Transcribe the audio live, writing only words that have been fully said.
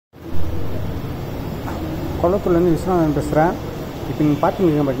கொளத்தூர்லேருந்து விஸ்வநாதன் பேசுகிறேன். இப்போ நீங்கள்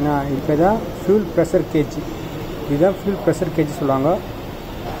பார்த்துருக்கீங்க பார்த்தீங்கன்னா இப்போ தான் ஃபியூல் ப்ரெஷர் கேஜ். இதுதான் ஃபியூல் ப்ரெஷர் கேஜ் சொல்லுவாங்க.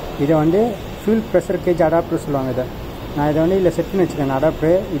 இதை வந்து ஃபியூல் ப்ரெஷர் கேஜ் அடாப்டர் சொல்லுவாங்க. நான் இதை வந்து இதில் செட் பண்ணி வச்சுருக்கேன்.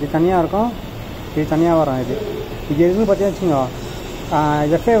 அடாப்டரு இது தனியாக இருக்கும், இது தனியாக வரும். இது எதுன்னு பார்த்தீங்கன்னா வச்சுக்கோங்க,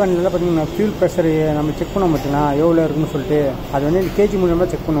 எஃப்ஏ வண்டியில் பார்த்தீங்கன்னா ஃபியூல் ப்ரெஷர் நம்ம செக் பண்ணோம் பார்த்தீங்கன்னா எவ்வளோ இருக்குன்னு சொல்லிட்டு அது வந்து இந்த கேஜி மூலமாக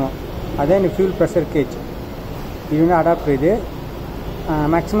செக் பண்ணுவோம். அதே இந்த ஃபியூல் ப்ரெஷர் கேஜ். இது வந்து அடாப்டர். இது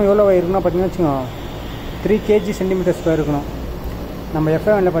மேக்ஸிமம் எவ்வளோ இருக்குன்னா பார்த்தீங்கன்னா வச்சுக்கோங்க 3 kg cm² இருக்கணும். நம்ம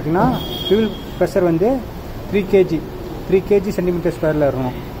எஃப்ஏ வண்டியில் பார்த்தீங்கன்னா ஃபியூல் ப்ரெஷர் வந்து 3 kg cm²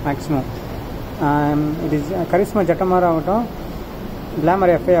 இருக்கணும் மேக்ஸிமம். இது கரிஸ்மா ஜட்டமார் ஆகட்டும்,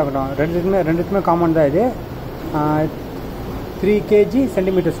 கிளாமர் எஃப்ஏ ஆகட்டும், ரெண்டுத்துக்குமே காமன் தான். இது 3 kg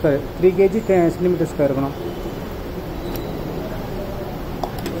cm², 3 kg cm² இருக்கணும்.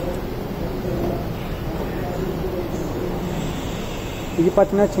 இது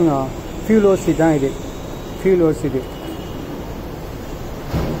பார்த்தீங்கன்னா வச்சுங்க ஃபியூல் ஓசி தான். இது ஃபியூல் ஓசி. இது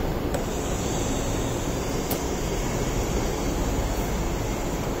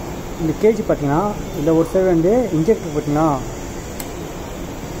இந்த கேஜி பார்த்தீங்கன்னா இந்த ஒரு சைடு வந்து இன்ஜெக்டர் பார்த்தீங்கன்னா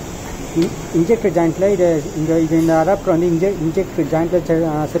இன்ஜெக்டர் ஜாயிண்ட்டில் இந்த அடாப்டர் வந்து இன்ஜெக்டர் ஜாயிண்ட்டில்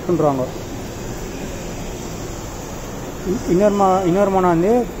செட் பண்ணுறாங்க. இன்னொரு மோனா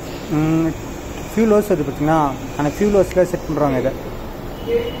வந்து ஃபியூல் ஹோஸ் அது பார்த்தீங்கன்னா அந்த ஃபியூல் ஹோஸில் செட் பண்ணுறாங்க. இதை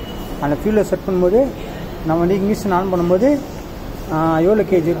அந்த ஃபியூலை செட் பண்ணும்போது நம்ம வந்து இங்கிலீஷில் ஆன் பண்ணும்போது எவ்வளோ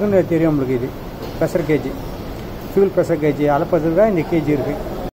கேஜி இருக்குன்னு தெரியும் நம்மளுக்கு. இது pressure KG, fuel pressure KG அளப்பதுக்கு தான் இந்த கேஜி இருக்குது.